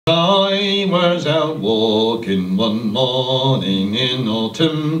I was out walking one morning in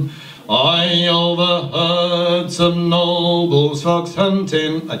autumn. I overheard some nobles fox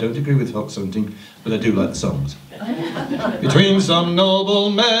hunting. I don't agree with fox hunting, but I do like the songs. Between some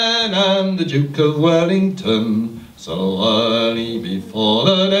noble men and the Duke of Wellington. So early before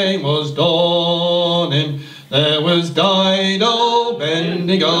the day was dawning, there was Dido,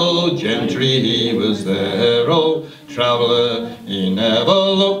 Bendigo, gentry, he was there, oh, traveller, he never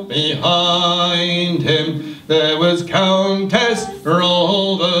looked behind him. There was Countess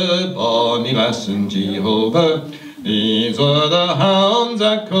Rover, bonny lass and Jehovah, these were the hounds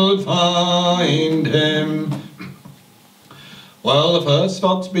that could find him. Well, the first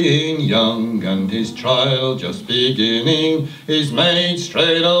fox being young and his trial just beginning, he's made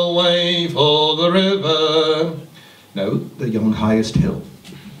straight away for the river. No, the yon highest hill.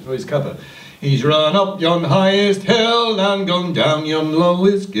 For his cover. He's run up yon highest hill and gone down yon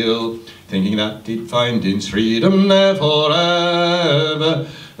lowest gill, thinking that he'd find his freedom there forever.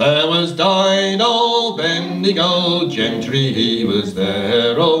 There was Dido, Bendigo, gentry, he was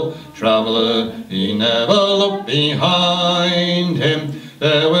there, oh, traveller, he never looked behind him.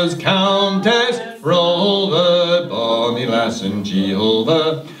 There was Countess Rover, bonny lass and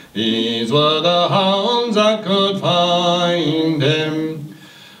Jehovah, these were the hounds that could find him.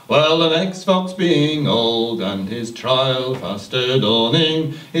 Well, the next fox being old and his trial fast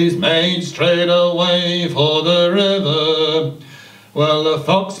dawning, he's made straight away for the river. Well, the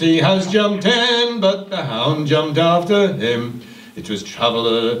fox he has jumped in, but the hound jumped after him. It was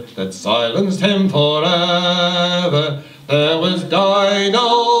traveller that silenced him forever. There was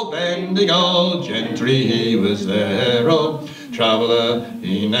Dido, Bendigo, gentry, he was there, oh, traveller,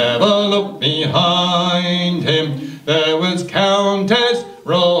 he never looked behind him. There was Countess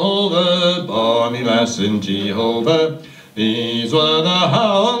Rover, bonny lass and Jehovah, these were the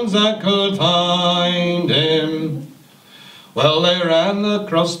hounds that could find him. Well, they ran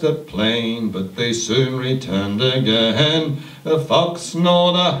across the plain, but they soon returned again, the fox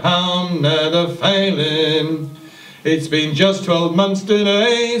nor the hound never failing. It's been just 12 months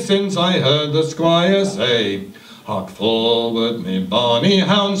today since I heard the squire say, hark forward, me bonny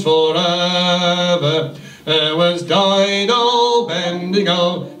hounds forever. There was Dido,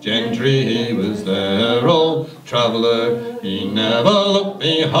 Bendigo, gentry, he was there, oh, traveller, he never looked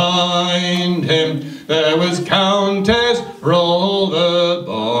behind him. There was Countess Rover,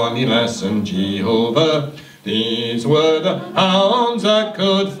 bonny lass and Jehovah, these were the hounds that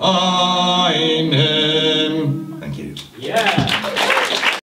could find him.